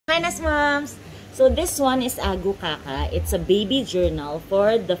Finest moms! So this one is Agukaka. It's a baby journal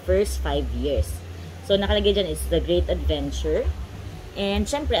for the first 5 years. So nakalagay dyan is the great adventure. And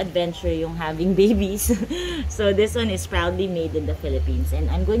syempre adventure yung having babies. So this one is proudly made in the Philippines. And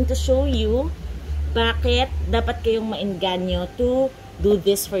I'm going to show you bakit dapat kayong mainganyo to do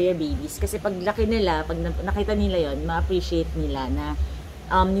this for your babies. Kasi pag laki nila, pag nakita nila yon, ma-appreciate nila na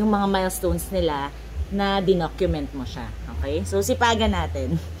yung mga milestones nila na dinocument mo siya. Okay? So sipagan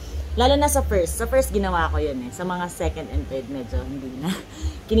natin. Lalo na sa first. Sa first, ginawa ko yun eh. Sa mga second and third, medyo hindi na.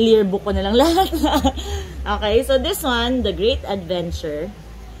 Kinlear book ko na lang lahat. Okay, so this one, The Great Adventure.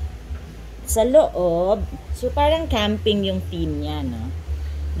 Sa loob, so parang camping yung theme niya, no?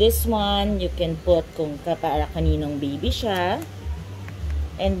 This one, you can put kung para kaninong baby siya.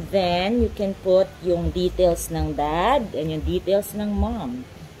 And then, you can put yung details ng dad and yung details ng mom.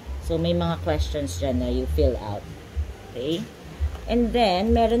 So, may mga questions dyan na you fill out. Okay? And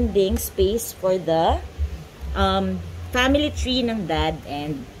then, meron ding space for the family tree ng dad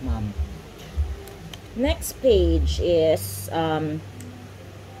and mom. Next page is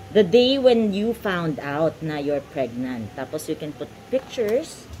the day when you found out na you're pregnant. Tapos, you can put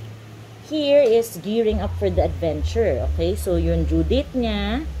pictures. Here is gearing up for the adventure. Okay? So, yung due date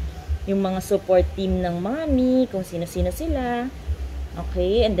niya, yung mga support team ng mommy, kung sino-sino sila.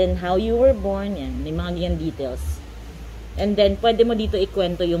 Okay? And then, how you were born. Yan. May mga ganyan details. And then, pwede mo dito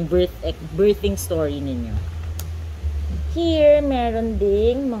ikwento yung birthing story ninyo. Here, meron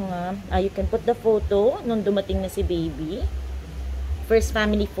ding mga, you can put the photo nung dumating na si baby. First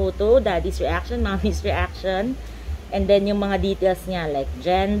family photo, daddy's reaction, mommy's reaction. And then, yung mga details niya, like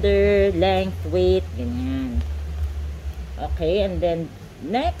gender, length, weight, ganyan. Okay, and then,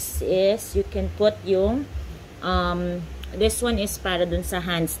 next is, you can put yung, this one is para dun sa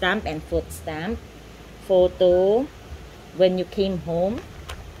hand stamp and foot stamp. Photo. When you came home.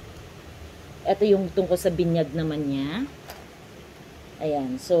 Ito yung tungkol sa binyag naman niya.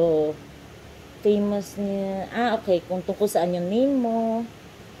 Ayan. So, famous niya. Okay. Kung tungkol saan yung name mo.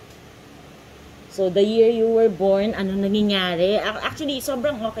 So, the year you were born, ano nangyayari. Actually,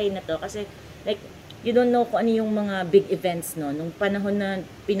 sobrang okay na to. Kasi, like, you don't know kung ano yung mga big events, no? Nung panahon na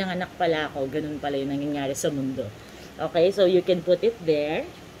pinanganak pala ako, ganun pala yung nangyayari sa mundo. Okay? So, you can put it there.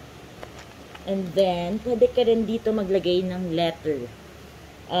 And then, pwede ka rin dito maglagay ng letter.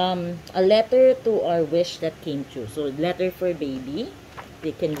 A letter to our wish that came true. So, letter for baby.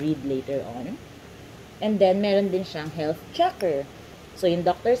 They can read later on. And then, meron din siyang health checker. So, yung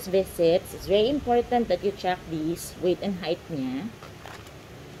doctor's visits, it's very important that you check these, weight and height niya.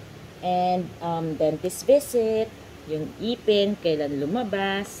 And, dentist visit, yung ipin, kailan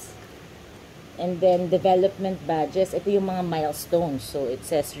lumabas. And then, development badges. Ito yung mga milestones. So, it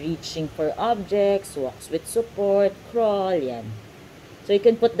says reaching for objects, walks with support, crawl, yan. So, you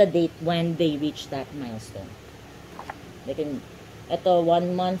can put the date when they reach that milestone. They can, ito,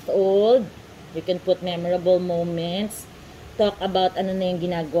 1 month old. You can put memorable moments. Talk about ano na yung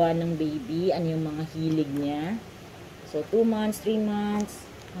ginagawa ng baby, ano yung mga hilig niya. So, 2 months, 3 months,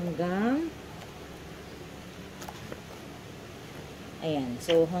 hanggang ayan.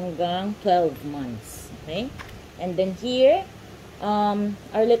 So, hanggang 12 months. Okay? And then here,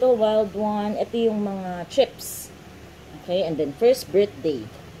 our little wild one, ito yung mga trips. Okay? And then first birthday.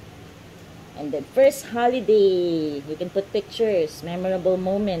 And then first holiday. You can put pictures, memorable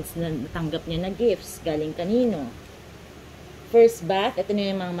moments na natanggap niya na gifts, galing kanino. First bath, ito na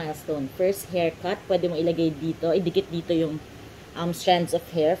yung mga milestone. First haircut, pwede mo ilagay dito, idikit dito yung strands of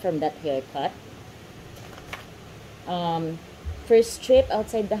hair from that haircut. First trip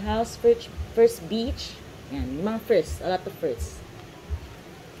outside the house, first beach. Yan, mga first, a lot of first.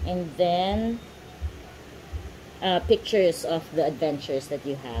 And then, pictures of the adventures that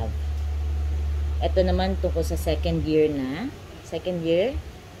you have. Ito naman tungkol sa second year na. Second year.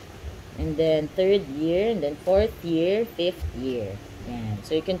 And then, third year. And then, fourth year, fifth year. Yan.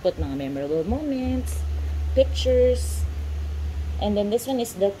 So, you can put mga memorable moments, pictures. And then this one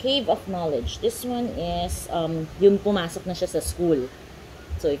is the Cave of Knowledge. This one is yung pumasok na siya sa school.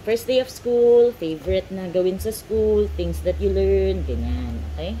 So, first day of school, favorite na gawin sa school, things that you learn, ganyan.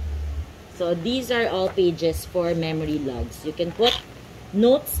 Okay? So, these are all pages for memory logs. You can put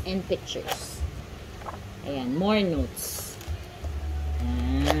notes and pictures. Ayan, more notes.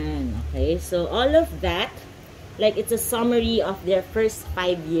 Ayan, okay? So, all of that, like it's a summary of their first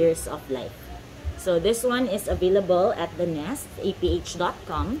 5 years of life. So, this one is available at the nest,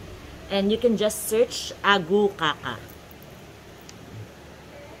 aph.com, and you can just search Agukaka.